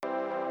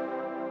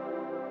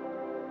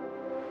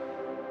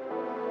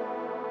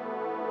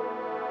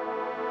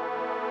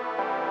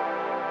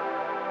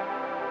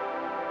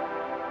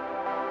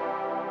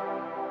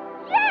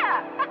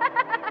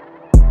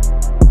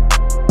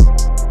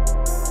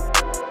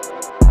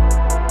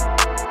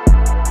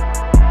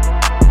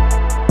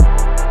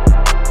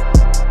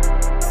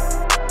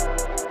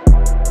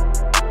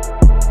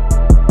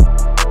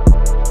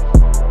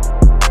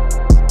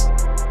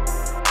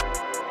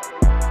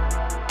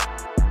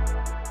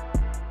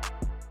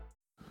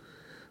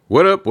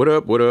What up, what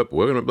up, what up?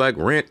 Welcome to Black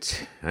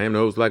Rant. I am the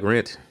host, Black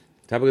Rant.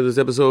 Topic of this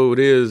episode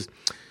is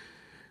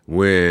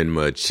when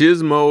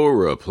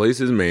machismo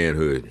replaces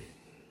manhood.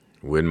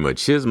 When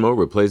machismo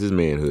replaces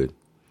manhood.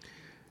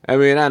 I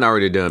mean, I've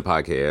already done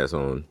podcasts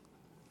on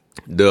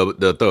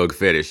the thug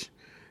fetish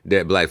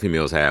that black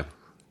females have.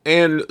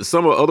 And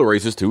some of other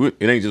races too. It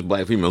ain't just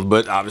black females,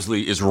 but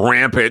obviously it's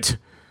rampant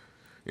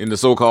in the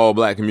so-called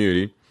black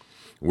community,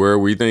 where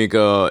we think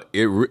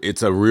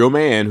it's a real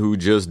man who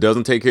just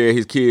doesn't take care of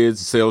his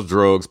kids, sells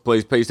drugs,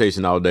 plays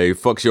PlayStation all day,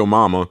 fucks your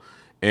mama,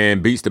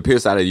 and beats the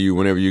piss out of you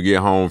whenever you get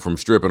home from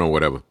stripping or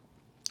whatever.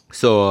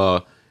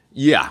 So,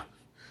 yeah,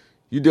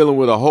 you're dealing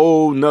with a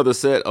whole nother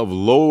set of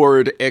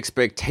lowered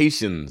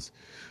expectations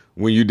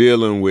when you're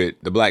dealing with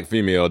the black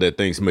female that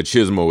thinks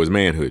machismo is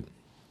manhood,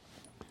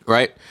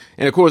 right?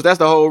 And, of course, that's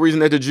the whole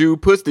reason that the Jew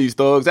puts these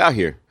thugs out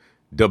here.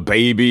 The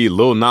Baby,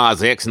 Lil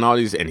Nas X and all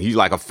these, and he's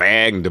like a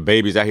fag, and the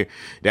Baby's out here.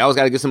 They always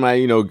got to get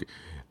somebody,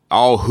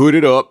 all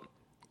hooded up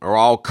or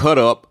all cut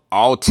up,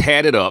 all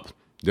tatted up,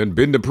 done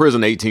been to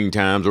prison 18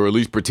 times, or at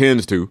least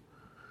pretends to,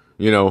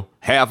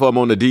 half of them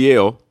on the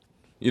DL.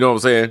 You know what I'm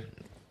saying?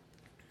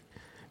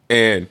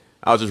 And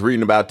I was just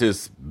reading about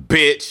this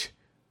bitch,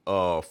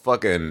 what's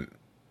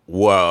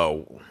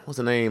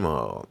her name?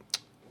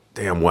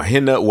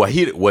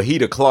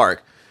 Wahida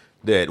Clark,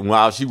 that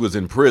while she was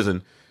in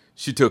prison,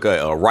 she took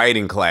a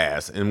writing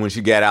class, and when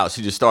she got out,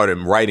 she just started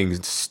writing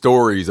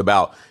stories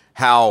about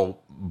how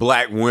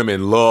black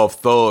women love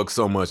thugs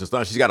so much and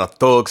stuff. She's got a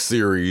thug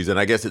series, and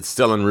I guess it's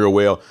selling real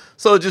well.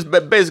 So just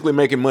basically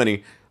making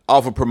money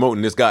off of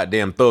promoting this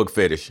goddamn thug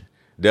fetish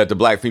that the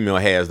black female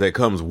has that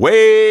comes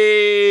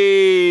way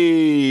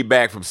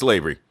back from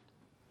slavery.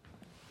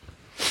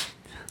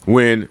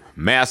 When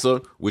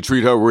Massa would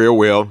treat her real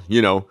well,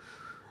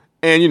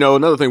 And,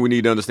 another thing we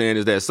need to understand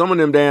is that some of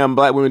them damn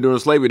black women during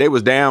slavery, they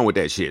was down with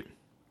that shit.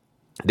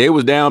 They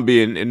was down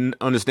being, and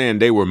understand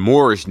they were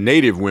Moorish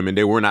native women.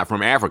 They were not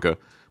from Africa,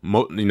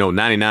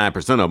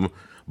 99% of them.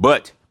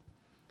 But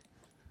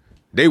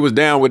they was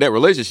down with that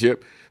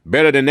relationship.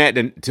 Better than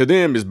that, to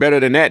them, is better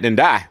than that than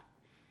die.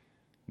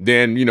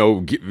 Then,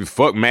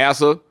 fuck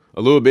Massa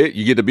a little bit.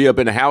 You get to be up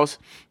in the house.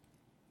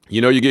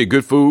 You get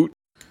good food.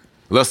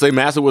 Let's say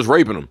Massa was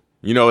raping them.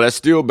 That's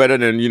still better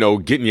than,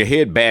 getting your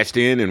head bashed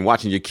in and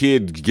watching your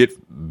kid get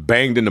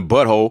banged in the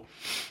butthole,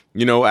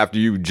 after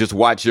you just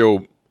watch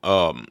your,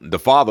 the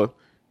father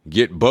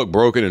get buck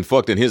broken and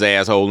fucked in his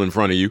asshole in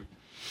front of you.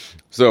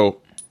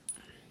 So,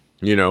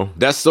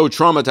 that's so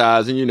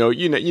traumatizing,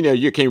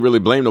 you can't really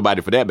blame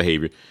nobody for that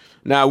behavior.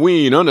 Now,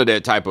 we ain't under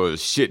that type of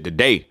shit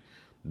today.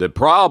 The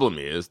problem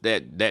is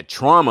that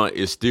trauma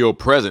is still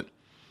present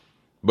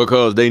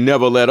because they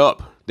never let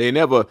up.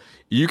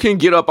 You can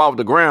get up off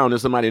the ground and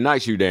somebody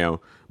knocks you down,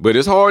 but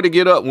it's hard to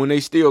get up when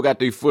they still got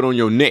their foot on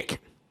your neck.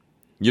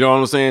 You know what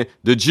I'm saying?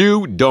 The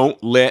Jew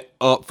don't let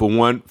up for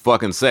one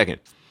fucking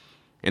second.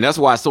 And that's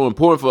why it's so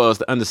important for us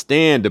to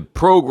understand the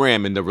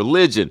programming, the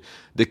religion,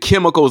 the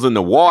chemicals in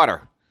the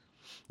water.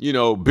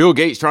 Bill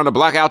Gates trying to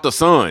block out the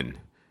sun.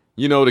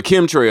 The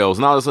chemtrails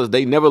and all this stuff.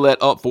 They never let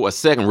up for a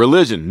second.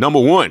 Religion, number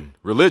one.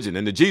 Religion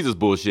and the Jesus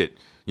bullshit.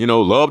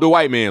 Love the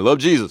white man, love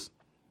Jesus.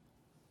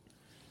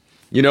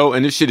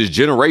 And this shit is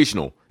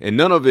generational, and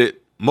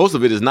most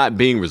of it is not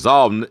being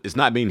resolved. It's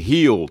not being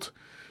healed,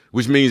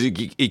 which means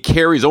it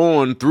carries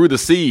on through the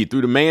seed,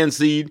 through the man's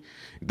seed,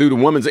 through the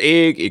woman's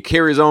egg. It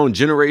carries on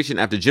generation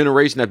after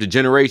generation after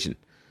generation.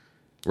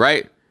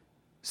 Right.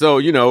 So,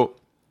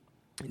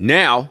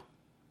 now,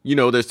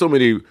 there's so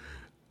many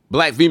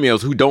black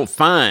females who don't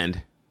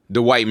find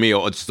the white male,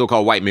 or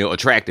so-called white male,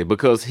 attractive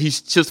because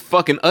he's just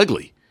fucking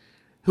ugly.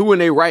 Who in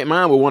their right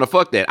mind would want to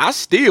fuck that? I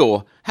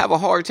still have a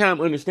hard time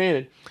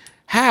understanding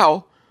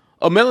how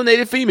a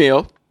melanated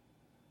female,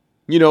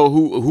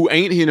 who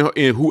ain't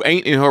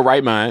in her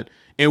right mind,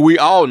 and we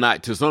all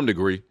not to some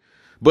degree,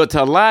 but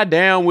to lie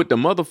down with the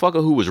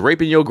motherfucker who was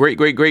raping your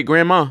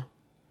great-great-great-grandma,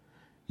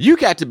 you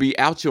got to be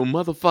out your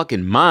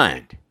motherfucking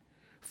mind.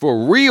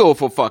 For real,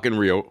 for fucking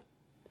real.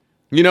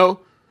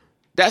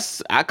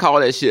 I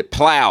call that shit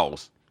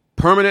plows.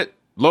 Permanent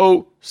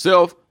low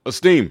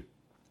self-esteem.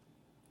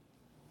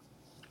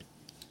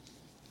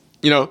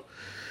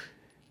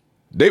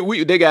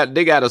 They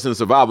got us in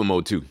survival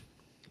mode too.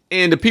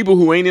 And the people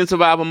who ain't in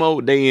survival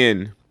mode, they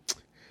in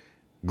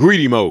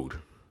greedy mode.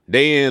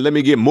 They in let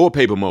me get more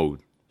paper mode.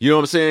 You know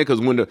what I'm saying?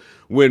 Because when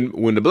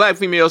the black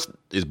female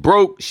is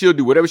broke, she'll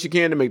do whatever she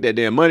can to make that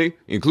damn money,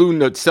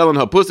 including selling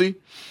her pussy.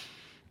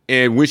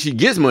 And when she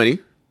gets money,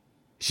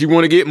 she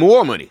want to get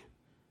more money.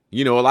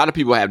 A lot of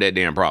people have that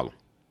damn problem.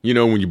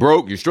 When you're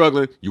broke, you're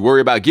struggling, you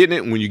worry about getting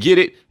it. When you get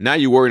it, now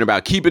you're worrying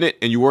about keeping it,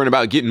 and you're worrying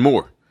about getting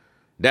more.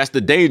 That's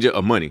the danger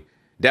of money.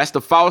 That's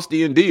the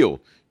Faustian deal.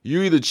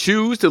 You either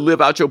choose to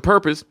live out your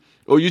purpose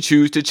or you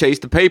choose to chase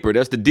the paper.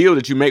 That's the deal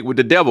that you make with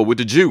the devil, with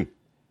the Jew.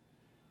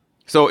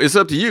 So it's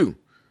up to you.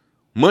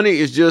 Money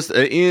is just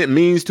a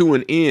means to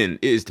an end.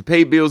 It's to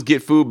pay bills,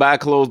 get food, buy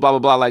clothes, blah, blah,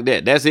 blah, like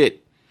that. That's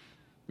it.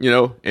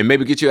 And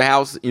maybe get you a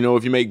house,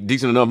 if you make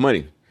decent enough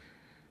money.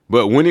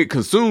 But when it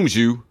consumes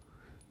you,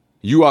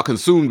 you are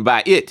consumed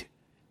by it.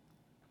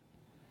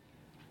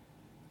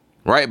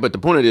 right? But the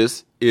point of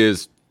this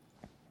is,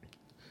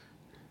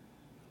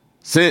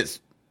 since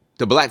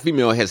the black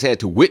female has had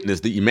to witness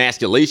the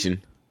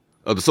emasculation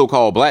of the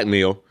so-called black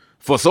male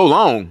for so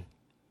long,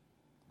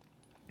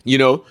 you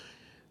know,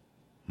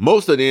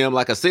 most of them,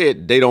 like I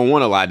said, they don't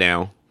want to lie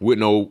down with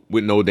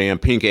no damn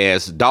pink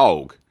ass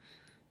dog.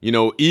 You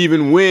know,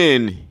 even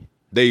when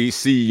they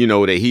see, you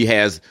know, that he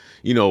has,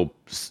 you know,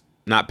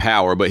 not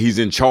power, but he's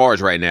in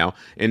charge right now,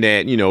 and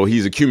that, you know,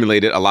 he's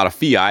accumulated a lot of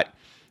fiat,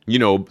 you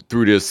know,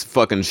 through this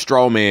fucking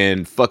straw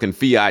man fucking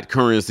fiat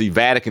currency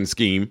Vatican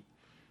scheme,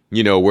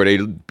 you know, where they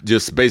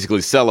just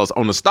basically sell us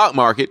on the stock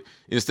market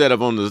instead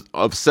of on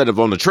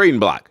the trading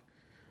block.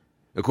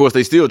 Of course,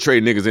 they still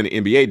trade niggas in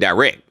the NBA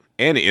direct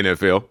and the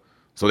NFL.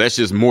 So that's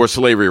just more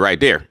slavery right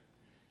there.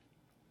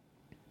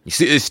 You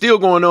see, it's still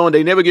going on.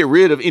 They never get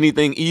rid of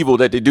anything evil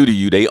that they do to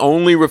you. They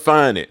only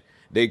refine it.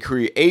 They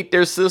create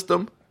their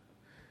system,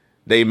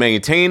 they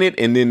maintain it,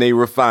 and then they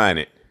refine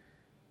it.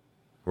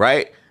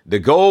 Right? The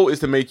goal is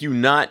to make you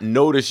not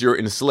notice your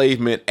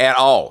enslavement at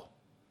all,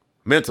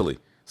 mentally.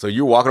 So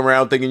you're walking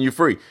around thinking you're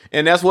free.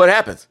 And that's what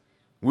happens.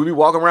 We be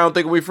walking around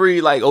thinking we're free,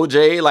 like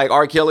OJ, like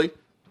R. Kelly,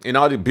 and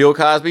all the Bill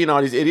Cosby and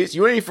all these idiots.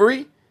 You ain't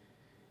free.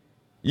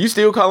 You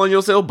still calling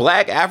yourself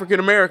black African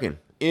American.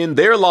 In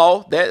their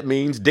law, that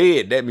means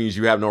dead. That means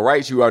you have no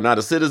rights. You are not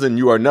a citizen.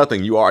 You are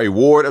nothing. You are a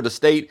ward of the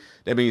state.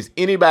 That means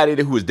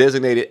anybody who is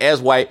designated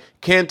as white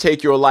can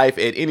take your life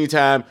at any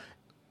time,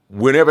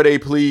 whenever they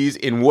please,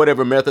 in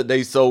whatever method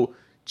they so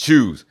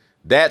choose.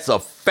 That's a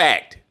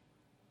fact.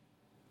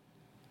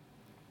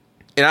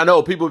 And I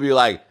know people be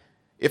like,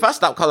 if I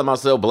stop calling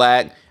myself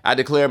black, I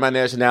declare my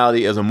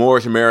nationality as a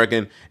Moorish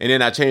American, and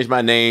then I change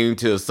my name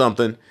to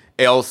something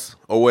else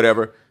or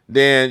whatever,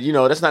 then, you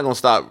know, that's not going to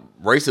stop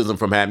racism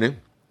from happening.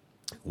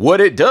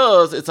 What it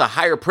does, it's a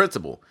higher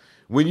principle.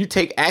 When you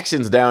take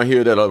actions down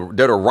here that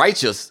are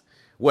righteous,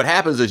 what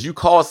happens is you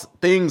cause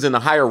things in the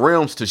higher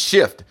realms to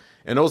shift.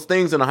 And those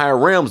things in the higher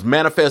realms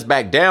manifest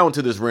back down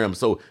to this realm.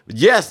 So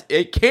yes,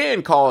 it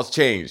can cause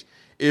change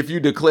if you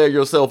declare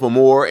yourself a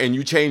Moor and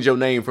you change your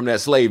name from that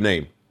slave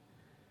name.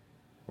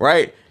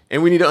 Right?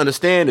 And we need to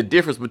understand the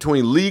difference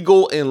between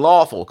legal and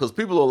lawful. Because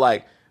people are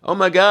like, oh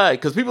my God,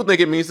 because people think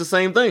it means the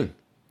same thing.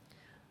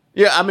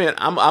 Yeah, I mean,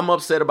 I'm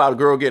upset about a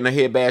girl getting her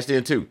head bashed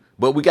in too.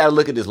 But we got to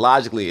look at this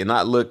logically and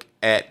not look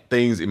at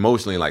things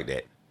emotionally like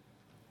that.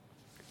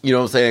 You know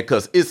what I'm saying?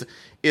 Because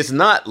it's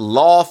not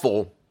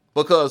lawful,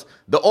 because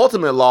the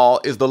ultimate law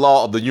is the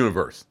law of the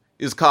universe.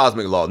 It's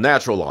cosmic law,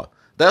 natural law.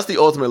 That's the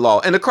ultimate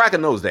law. And the cracker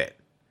knows that,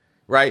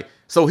 right?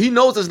 So he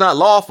knows it's not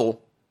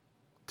lawful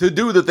to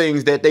do the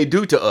things that they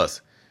do to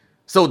us.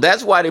 So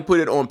that's why they put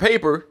it on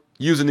paper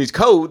using these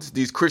codes,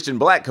 these Christian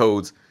black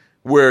codes,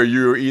 where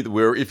you're either,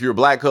 where if you're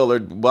black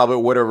colored, blah, blah,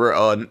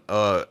 whatever,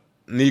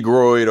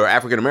 Negroid or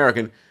African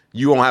American,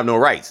 you won't have no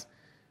rights.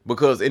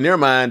 Because in their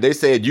mind, they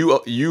said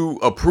you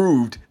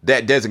approved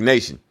that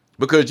designation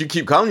because you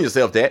keep calling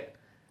yourself that.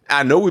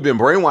 I know we've been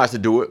brainwashed to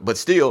do it, but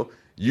still,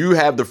 you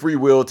have the free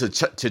will to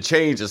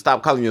change and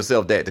stop calling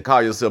yourself that, to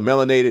call yourself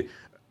melanated,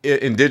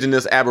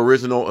 indigenous,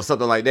 aboriginal, or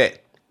something like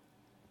that.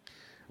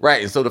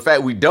 Right. And so the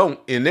fact we don't,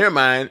 in their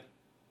mind,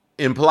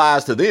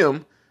 implies to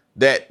them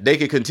that they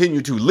can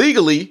continue to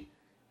legally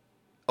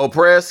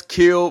oppress,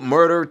 kill,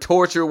 murder,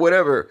 torture,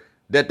 whatever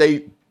that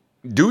they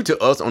do to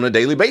us on a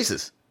daily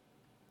basis.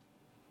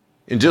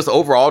 And just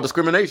overall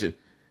discrimination.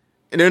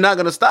 And they're not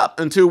going to stop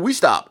until we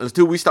stop,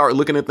 until we start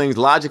looking at things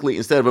logically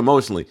instead of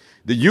emotionally.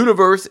 The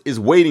universe is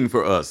waiting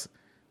for us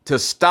to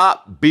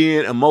stop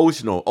being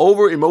emotional.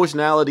 Over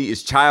emotionality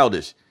is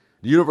childish.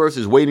 The universe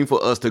is waiting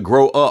for us to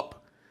grow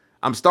up.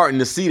 I'm starting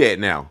to see that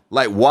now.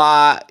 Like,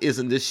 why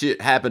isn't this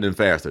shit happening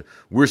faster?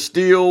 We're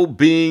still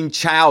being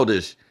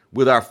childish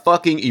with our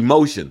fucking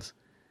emotions.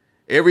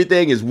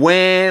 Everything is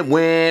when.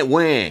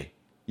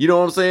 You know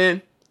what I'm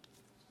saying?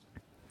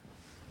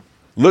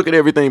 Look at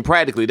everything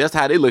practically. That's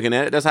how they're looking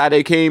at it. That's how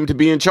they came to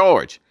be in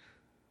charge.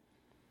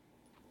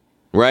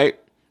 Right?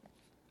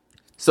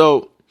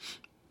 So,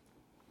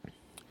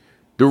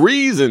 the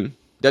reason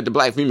that the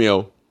black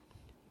female,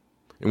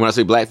 and when I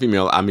say black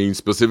female, I mean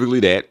specifically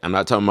that. I'm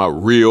not talking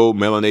about real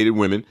melanated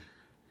women.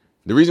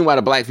 The reason why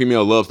the black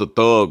female loves the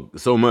thug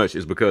so much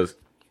is because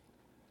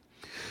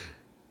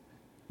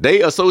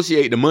they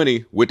associate the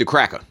money with the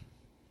cracker.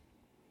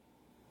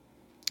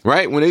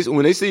 Right? When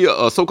they see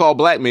a so-called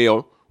black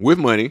male with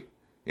money,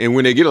 and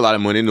when they get a lot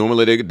of money,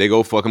 normally they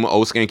go fuck him an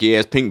old skanky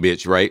ass pink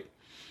bitch, right?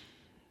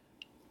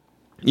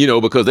 You know,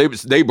 because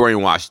they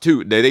brainwashed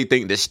too. They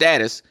think the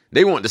status,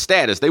 they want the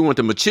status, they want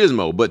the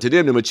machismo, but to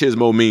them the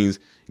machismo means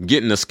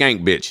getting a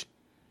skank bitch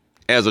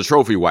as a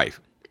trophy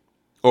wife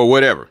or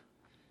whatever.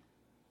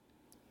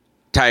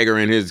 Tiger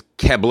and his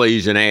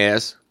Cablasian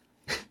ass,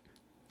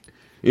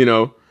 you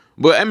know.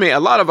 But I mean, a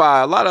lot of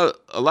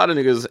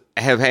niggas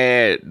have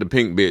had the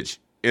pink bitch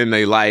in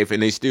their life,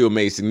 and they still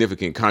made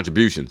significant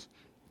contributions.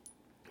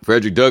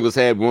 Frederick Douglass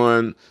had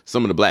one.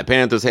 Some of the Black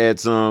Panthers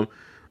had some.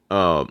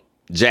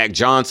 Jack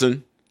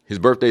Johnson, his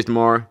birthday's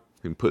tomorrow.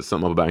 You can put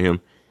something up about him.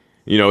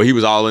 You know, he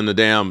was all in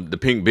the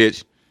pink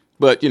bitch.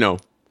 But, you know,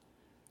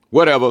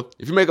 whatever.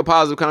 If you make a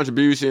positive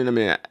contribution, I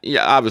mean,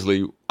 yeah,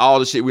 obviously, all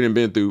the shit we done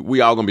been through,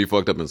 we all gonna be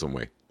fucked up in some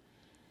way.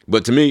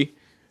 But to me,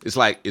 it's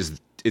like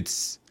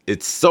it's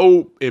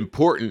so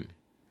important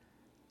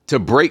to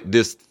break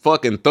this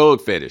fucking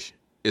thug fetish.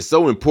 It's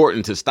so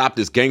important to stop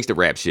this gangster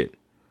rap shit,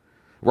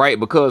 right?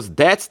 Because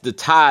that's the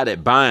tie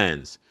that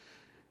binds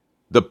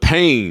the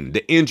pain,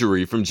 the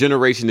injury from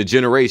generation to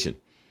generation.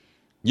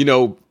 You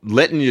know,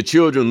 letting your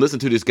children listen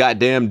to this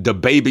goddamn the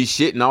baby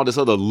shit and all this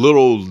other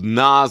little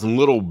Nas and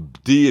little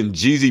D and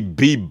Jeezy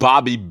B,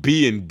 Bobby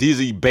B and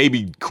Dizzy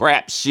baby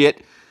crap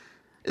shit.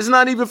 It's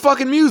not even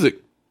fucking music.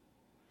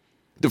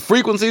 The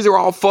frequencies are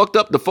all fucked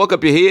up to fuck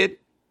up your head.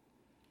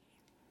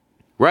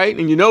 Right?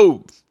 And you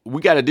know,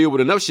 we got to deal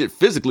with enough shit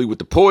physically with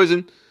the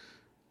poison.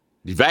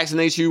 They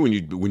vaccinate you when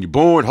you're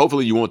born.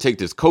 Hopefully you won't take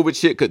this COVID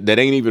shit, 'cause that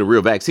ain't even a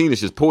real vaccine.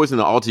 It's just poison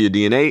to alter your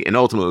DNA and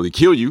ultimately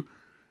kill you.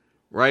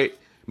 Right?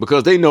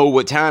 Because they know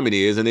what time it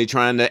is and they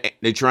trying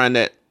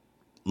to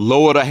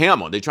lower the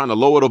hammer. They're trying to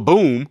lower the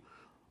boom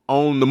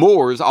on the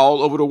Moors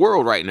all over the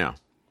world right now.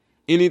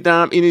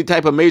 Anytime, any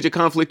type of major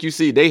conflict you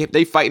see,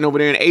 they fighting over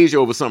there in Asia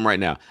over something right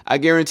now. I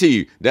guarantee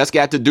you that's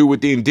got to do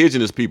with the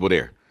indigenous people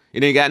there.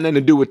 It ain't got nothing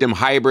to do with them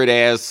hybrid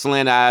ass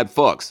slant-eyed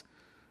fucks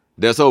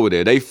that's over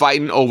there. They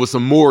fighting over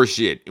some more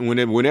shit. And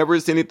whenever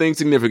it's anything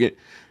significant,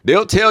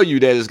 they'll tell you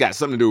that it's got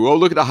something to do. Oh,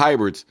 look at the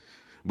hybrids.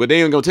 But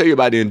they ain't gonna tell you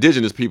about the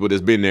indigenous people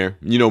that's been there,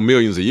 you know,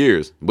 millions of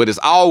years. But it's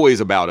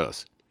always about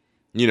us.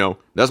 You know,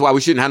 that's why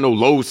we shouldn't have no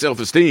low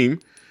self-esteem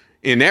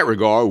in that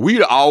regard.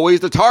 We're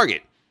always the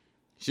target.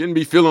 Shouldn't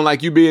be feeling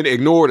like you being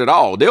ignored at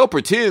all. They'll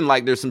pretend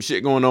like there's some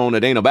shit going on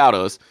that ain't about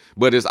us,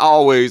 but it's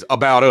always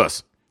about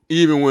us,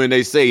 even when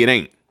they say it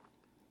ain't.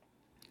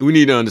 We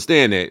need to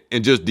understand that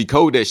and just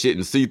decode that shit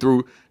and see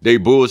through they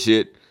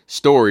bullshit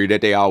story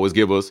that they always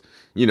give us.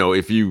 You know,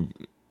 if you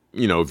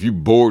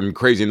bored and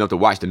crazy enough to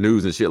watch the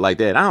news and shit like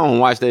that, I don't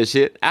watch that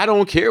shit. I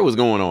don't care what's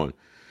going on.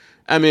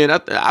 I mean,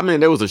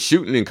 there was a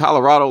shooting in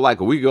Colorado like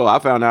a week ago. I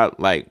found out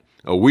like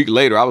a week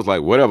later. I was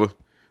like, whatever.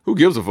 Who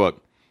gives a fuck?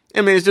 I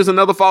mean, it's just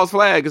another false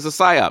flag. It's a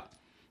psyop.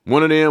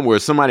 One of them where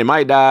somebody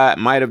might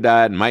have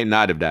died, might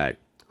not have died.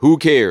 Who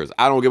cares?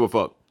 I don't give a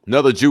fuck.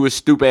 Another Jewish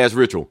stupid ass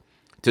ritual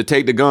to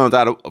take the guns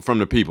from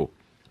the people.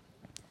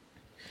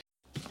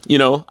 You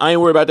know, I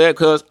ain't worried about that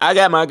because I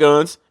got my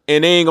guns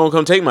and they ain't gonna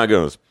come take my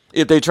guns.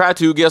 If they try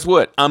to, guess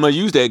what? I'm gonna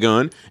use that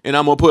gun and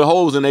I'm gonna put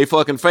holes in their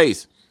fucking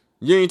face.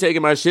 You ain't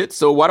taking my shit,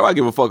 so why do I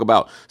give a fuck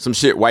about some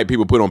shit white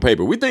people put on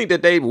paper? We think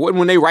that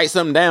when they write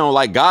something down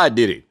like God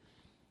did it.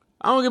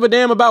 I don't give a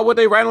damn about what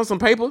they write on some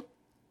paper.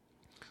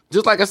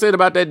 Just like I said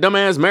about that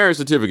dumbass marriage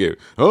certificate.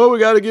 Oh, we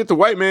got to get the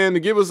white man to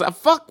give us a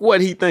fuck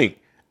what he think.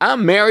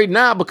 I'm married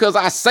now because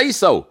I say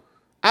so.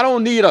 I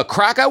don't need a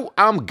cracker.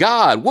 I'm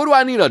God. What do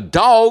I need a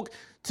dog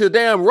to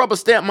damn rubber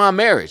stamp my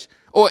marriage?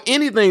 Or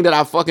anything that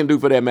I fucking do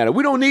for that matter.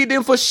 We don't need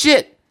them for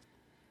shit.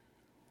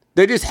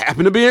 They just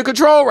happen to be in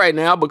control right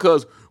now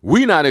because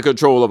we're not in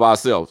control of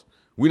ourselves.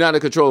 We're not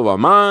in control of our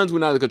minds. We're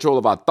not in control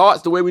of our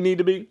thoughts the way we need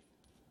to be.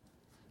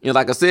 And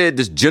like I said,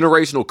 this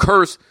generational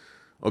curse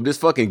of this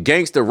fucking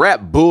gangster rap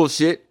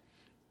bullshit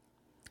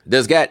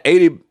that's got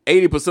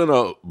 80%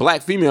 of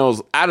black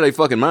females out of their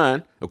fucking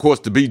mind. Of course,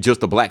 to be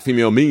just a black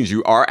female means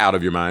you are out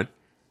of your mind.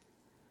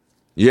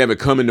 You haven't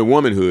come into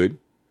womanhood.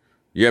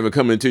 You haven't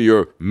come into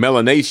your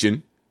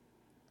melanation.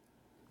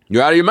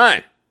 You're out of your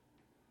mind.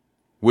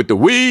 With the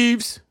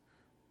weaves,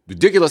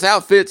 ridiculous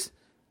outfits,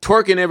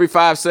 twerking every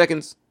 5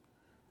 seconds,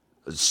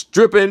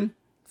 stripping,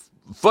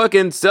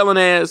 fucking selling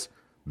ass,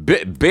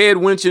 bed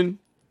winching,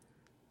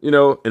 you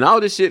know, and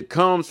all this shit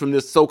comes from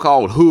this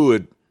so-called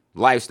hood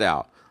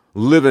lifestyle.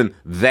 Living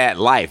that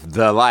life,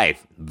 the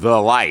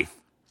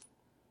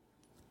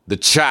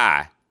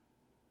chai,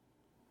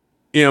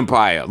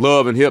 empire,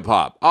 love and hip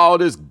hop, all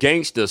this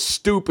gangster,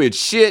 stupid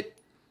shit,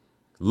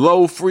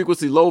 low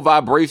frequency, low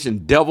vibration,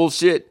 devil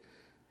shit.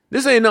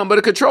 This ain't nothing but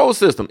a control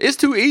system. It's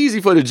too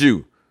easy for the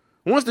Jew.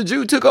 Once the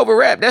Jew took over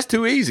rap, that's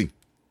too easy.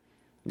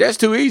 That's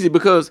too easy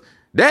because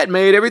that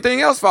made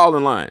everything else fall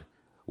in line.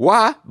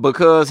 Why?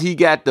 Because he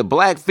got the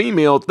black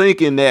female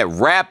thinking that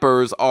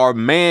rappers are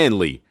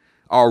manly,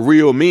 are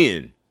real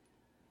men.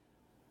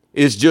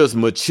 It's just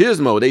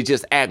machismo. They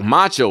just act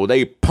macho.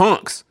 They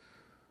punks.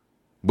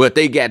 But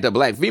they got the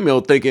black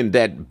female thinking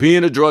that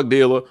being a drug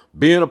dealer,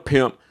 being a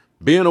pimp,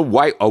 being a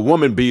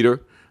woman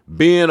beater,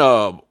 being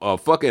a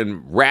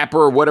fucking rapper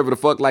or whatever the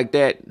fuck like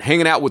that,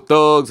 hanging out with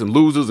thugs and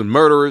losers and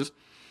murderers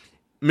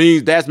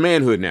means that's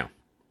manhood now.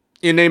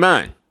 In their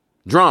mind.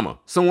 Drama.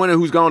 Someone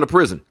who's gone to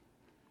prison.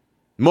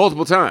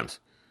 Multiple times.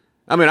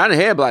 I mean, I done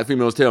had black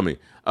females tell me,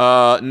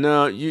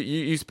 no,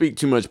 you speak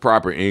too much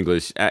proper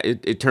English.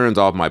 It turns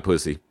off my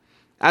pussy.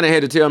 I done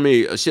had to tell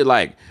me shit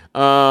like,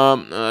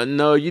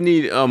 no, you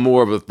need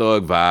more of a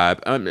thug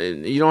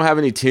vibe. You don't have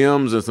any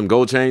Timbs and some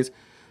gold chains.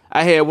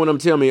 I had one of them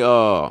tell me,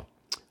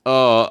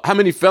 how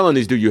many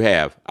felonies do you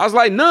have? I was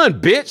like,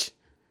 none, bitch.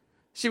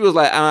 She was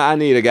like, I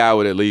need a guy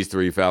with at least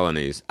 3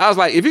 felonies. I was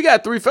like, if you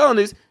got 3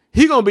 felonies,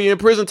 he gonna be in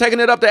prison taking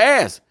it up the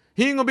ass.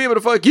 He ain't gonna be able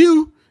to fuck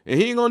you. And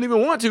he ain't gonna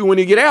even want to when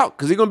he get out,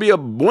 because he's gonna be a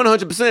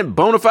 100%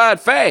 bona fide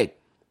fag.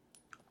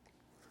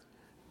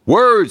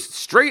 Words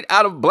straight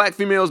out of black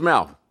females'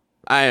 mouth.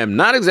 I am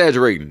not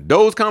exaggerating.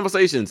 Those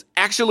conversations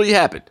actually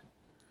happened.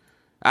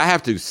 I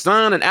have to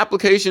sign an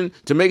application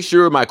to make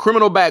sure my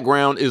criminal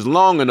background is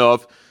long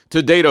enough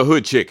to date a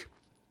hood chick.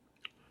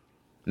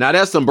 Now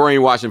that's some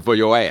brainwashing for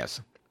your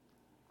ass.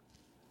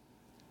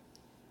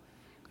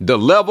 The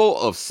level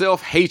of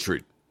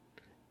self-hatred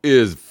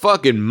is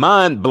fucking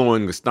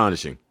mind-blowing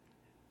astonishing.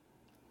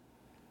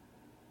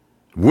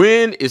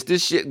 When is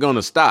this shit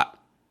gonna stop?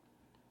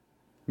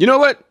 You know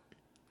what?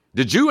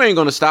 The Jew ain't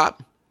gonna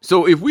stop.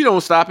 So if we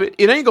don't stop it,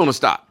 it ain't gonna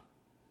stop.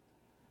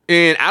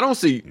 And I don't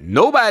see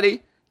nobody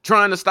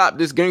trying to stop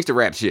this gangster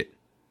rap shit.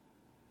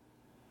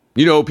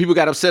 You know, people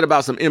got upset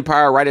about some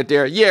Empire right at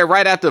there. Yeah,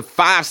 right after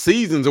 5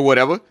 seasons or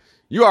whatever.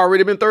 You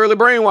already been thoroughly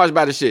brainwashed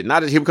by the shit. Now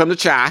that here come the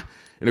Chai.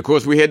 And of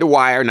course we had The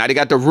Wire. Now they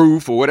got The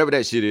Roof or whatever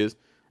that shit is.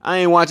 I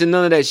ain't watching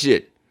none of that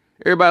shit.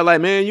 Everybody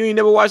like, man, you ain't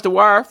never watched The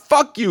Wire?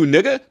 Fuck you,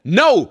 nigga.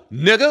 No,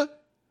 nigga.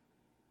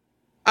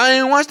 I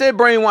ain't watched that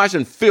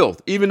brainwashing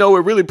filth, even though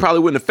it really probably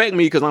wouldn't affect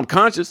me because I'm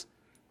conscious.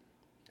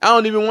 I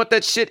don't even want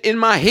that shit in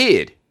my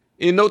head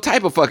in no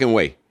type of fucking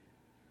way.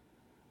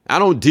 I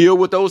don't deal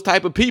with those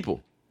type of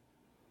people.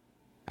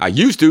 I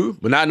used to,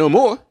 but not no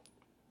more.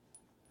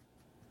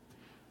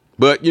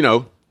 But, you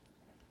know,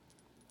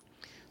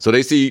 so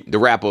they see the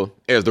rapper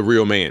as the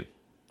real man.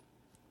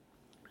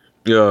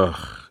 Ugh.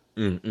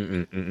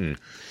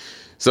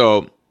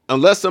 So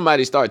unless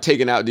somebody start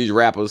taking out these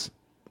rappers,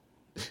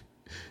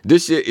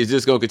 this shit is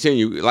just gonna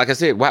continue. Like I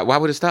said, why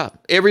would it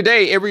stop? Every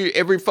day,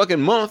 every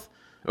fucking month,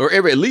 or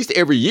at least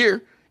every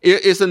year,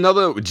 it's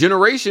another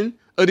generation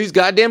of these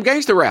goddamn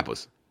gangster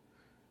rappers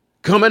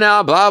coming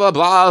out, blah blah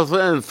blah,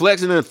 and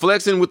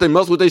flexing with their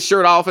muscles, with their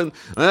shirt off, and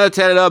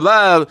tatted up,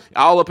 blah,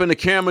 all up in the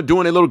camera,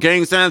 doing their little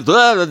gang signs,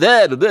 blah blah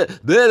blah blah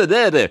blah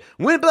blah blah.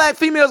 When black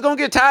females gonna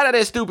get tired of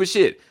that stupid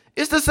shit?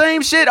 It's the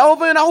same shit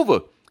over and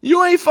over.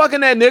 You ain't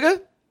fucking that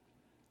nigga.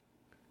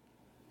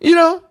 You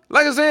know,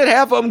 like I said,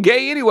 half of them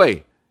gay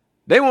anyway.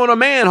 They want a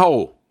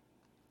manhole.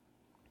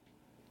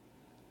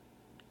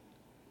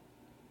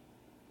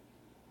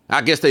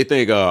 I guess they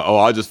think,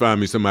 I'll just find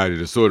me somebody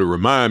to sort of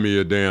remind me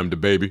of damn the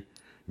baby.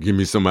 Give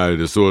me somebody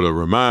to sort of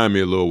remind me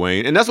of Lil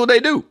Wayne. And that's what they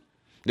do.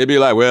 They be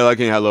like, well, I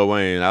can't have Lil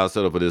Wayne. I'll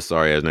settle for this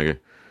sorry ass nigga.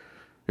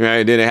 Right?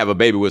 And then they have a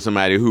baby with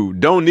somebody who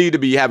don't need to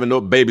be having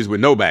no babies with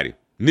nobody.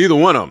 Neither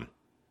one of them.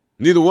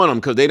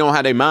 Because they don't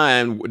have their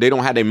mind. They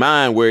don't have their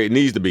mind where it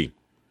needs to be.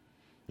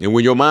 And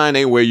when your mind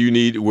ain't where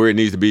it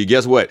needs to be,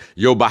 guess what?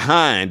 Your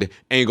behind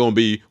ain't gonna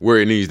be where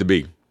it needs to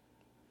be.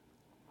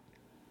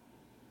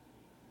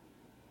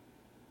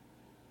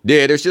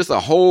 Yeah, there's just a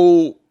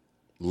whole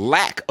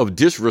lack of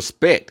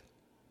respect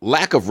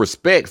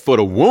for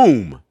the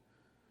womb.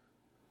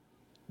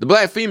 The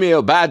black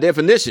female, by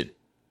definition,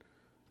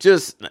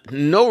 just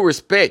no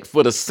respect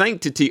for the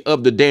sanctity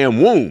of the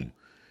damn womb.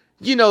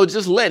 You know,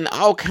 just letting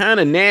all kind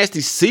of nasty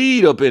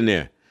seed up in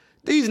there.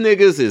 These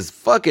niggas is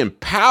fucking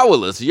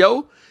powerless,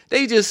 yo.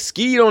 They just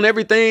skied on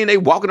everything. They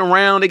walking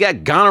around. They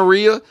got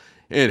gonorrhea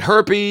and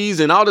herpes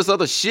and all this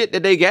other shit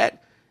that they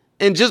got.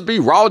 And just be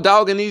raw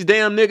dogging these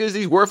damn niggas,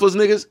 these worthless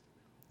niggas.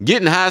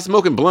 Getting high,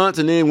 smoking blunts.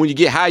 And then when you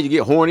get high, you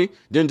get horny.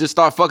 Then just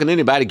start fucking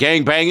anybody,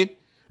 gang banging.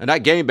 And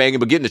not gang banging,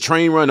 but getting the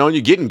train run on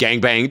you, getting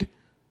gang banged.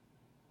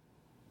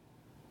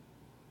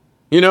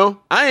 You know,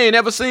 I ain't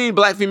ever seen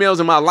black females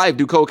in my life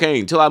do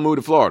cocaine till I moved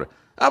to Florida.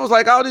 I was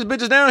like, all these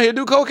bitches down here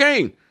do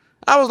cocaine.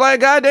 I was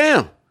like,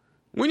 goddamn.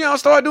 When y'all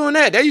start doing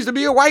that? That used to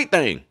be a white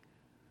thing.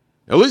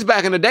 At least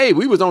back in the day,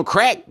 we was on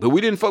crack, but we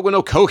didn't fuck with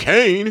no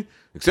cocaine,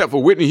 except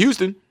for Whitney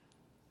Houston.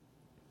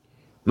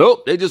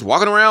 Nope, they just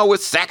walking around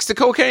with sacks of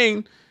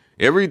cocaine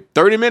every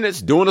 30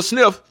 minutes doing a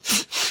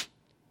sniff.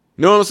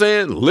 You know what I'm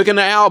saying? Licking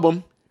the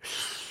album.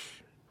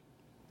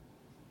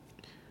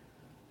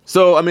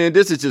 So, I mean,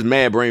 this is just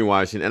mad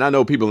brainwashing, and I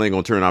know people ain't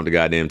gonna turn off the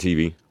goddamn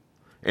TV.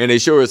 And they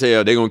sure as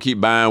hell, they gonna keep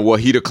buying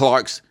Wahida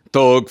Clark's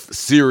Thug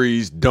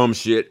series dumb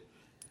shit.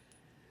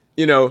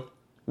 You know,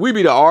 we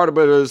be the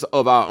arbiters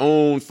of our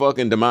own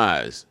fucking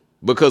demise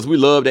because we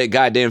love that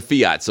goddamn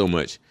fiat so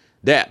much.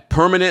 That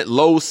permanent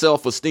low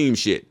self-esteem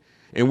shit.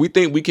 And we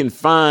think we can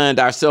find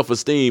our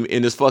self-esteem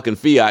in this fucking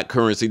fiat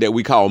currency that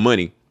we call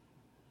money.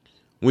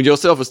 When your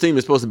self-esteem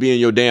is supposed to be in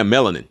your damn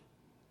melanin.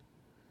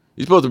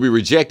 You're supposed to be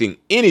rejecting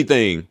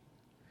anything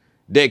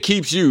that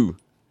keeps you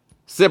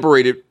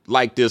separated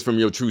like this from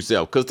your true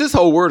self. Because this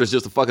whole world is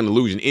just a fucking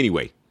illusion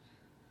anyway.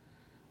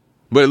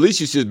 But at least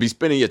you should be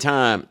spending your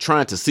time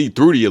trying to see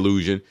through the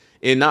illusion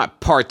and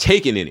not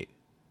partaking in it.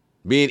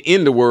 Being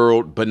in the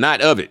world, but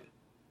not of it.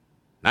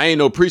 I ain't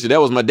no preacher. That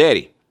was my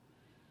daddy.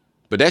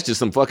 But that's just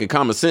some fucking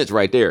common sense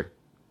right there.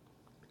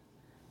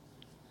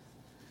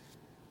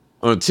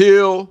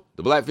 Until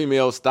the black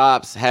female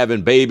stops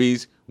having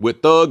babies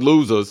with thug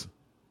losers.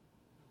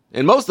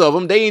 And most of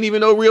them, they ain't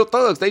even no real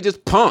thugs. They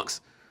just punks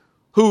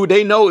who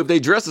they know if they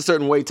dress a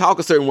certain way, talk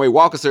a certain way,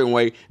 walk a certain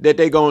way, that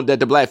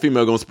the black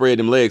female gonna spread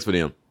them legs for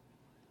them.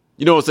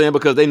 You know what I'm saying?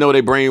 Because they know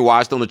they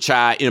brainwashed on the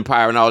Chai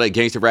Empire and all that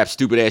gangster rap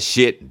stupid ass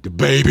shit. The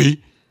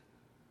baby.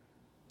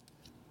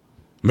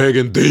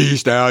 Megan Thee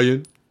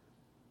Stallion.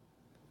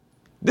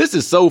 This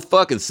is so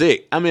fucking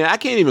sick. I mean, I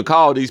can't even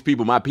call these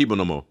people my people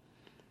no more.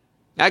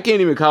 I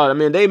can't even call it. I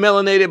mean, they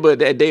melanated, but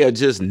they are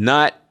just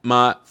not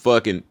my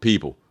fucking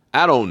people.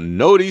 I don't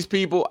know these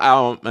people.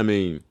 I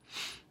mean,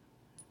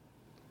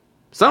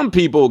 some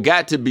people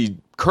got to be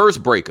curse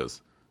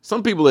breakers.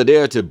 Some people are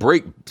there to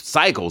break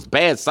cycles,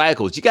 bad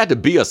cycles. You got to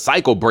be a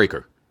cycle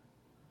breaker.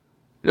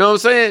 You know what I'm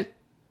saying?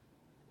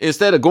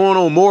 Instead of going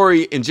on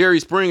Maury and Jerry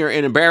Springer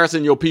and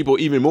embarrassing your people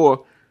even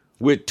more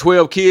with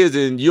 12 kids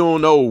and you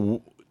don't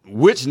know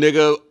which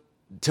nigga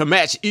to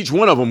match each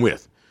one of them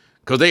with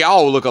because they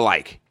all look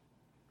alike.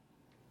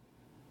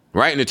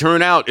 Right? And it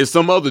turned out it's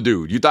some other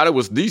dude. You thought it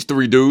was these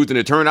 3 dudes and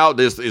it turned out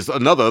this is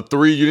another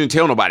 3 you didn't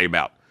tell nobody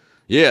about.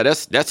 Yeah,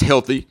 that's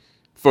healthy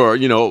for,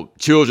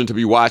 children to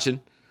be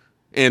watching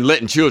and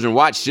letting children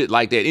watch shit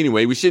like that.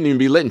 Anyway, we shouldn't even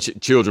be letting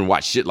children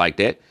watch shit like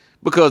that.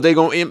 Because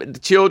the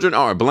children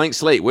are a blank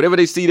slate. Whatever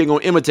they see, they're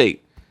going to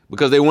imitate.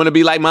 Because they want to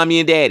be like mommy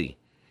and daddy.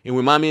 And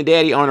when mommy and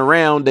daddy aren't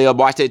around, they'll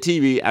watch that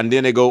TV. And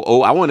then they go,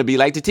 oh, I want to be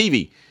like the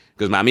TV.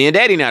 Because mommy and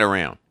daddy not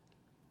around.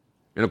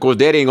 And of course,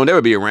 daddy ain't going to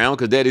never be around.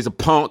 Because daddy's a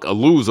punk, a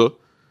loser.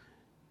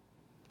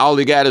 All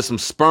he got is some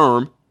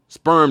sperm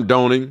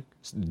donating.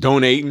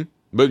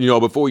 But,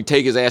 before he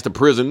take his ass to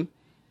prison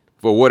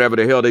for whatever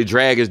the hell they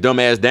drag his dumb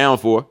ass down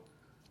for.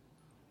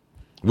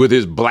 With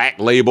his black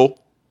label.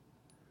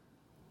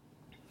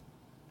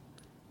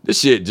 This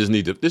shit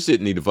need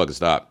to fucking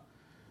stop.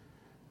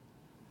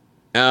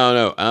 I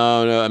don't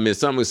know. I mean,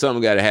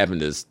 something got to happen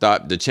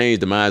to change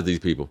the minds of these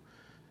people.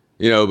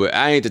 But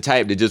I ain't the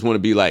type that just want to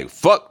be like,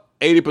 fuck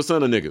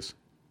 80% of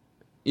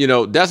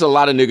niggas. That's a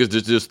lot of niggas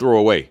to just throw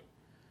away.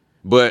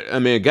 But, I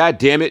mean, God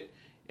damn it.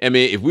 I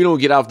mean, if we don't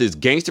get off this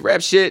gangster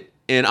rap shit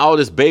and all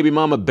this baby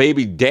mama,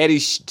 baby daddy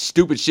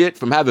stupid shit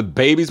from having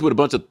babies with a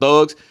bunch of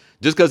thugs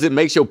just because it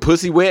makes your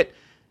pussy wet,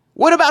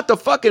 what about the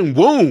fucking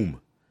womb?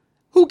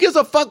 Who gives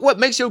a fuck what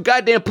makes your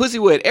goddamn pussy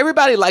wet?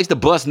 Everybody likes to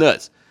bust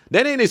nuts.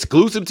 That ain't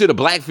exclusive to the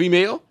black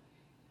female.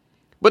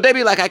 But they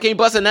be like, I can't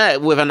bust a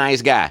nut with a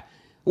nice guy.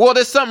 Well,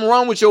 there's something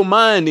wrong with your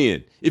mind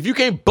then. If you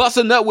can't bust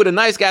a nut with a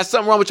nice guy,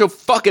 something wrong with your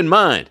fucking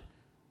mind.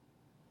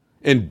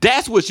 And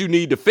that's what you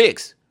need to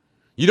fix.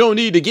 You don't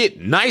need to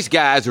get nice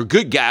guys or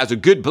good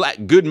good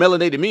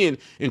melanated men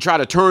and try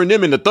to turn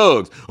them into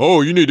thugs.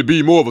 Oh, you need to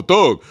be more of a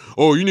thug.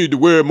 Oh, you need to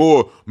wear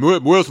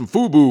some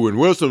FUBU and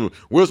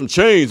wear some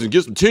chains and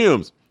get some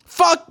Timbs.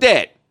 Fuck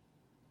that.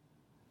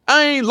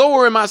 I ain't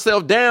lowering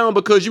myself down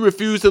because you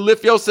refuse to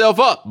lift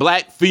yourself up,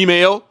 black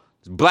female.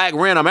 Black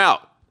Ran, I'm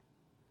out.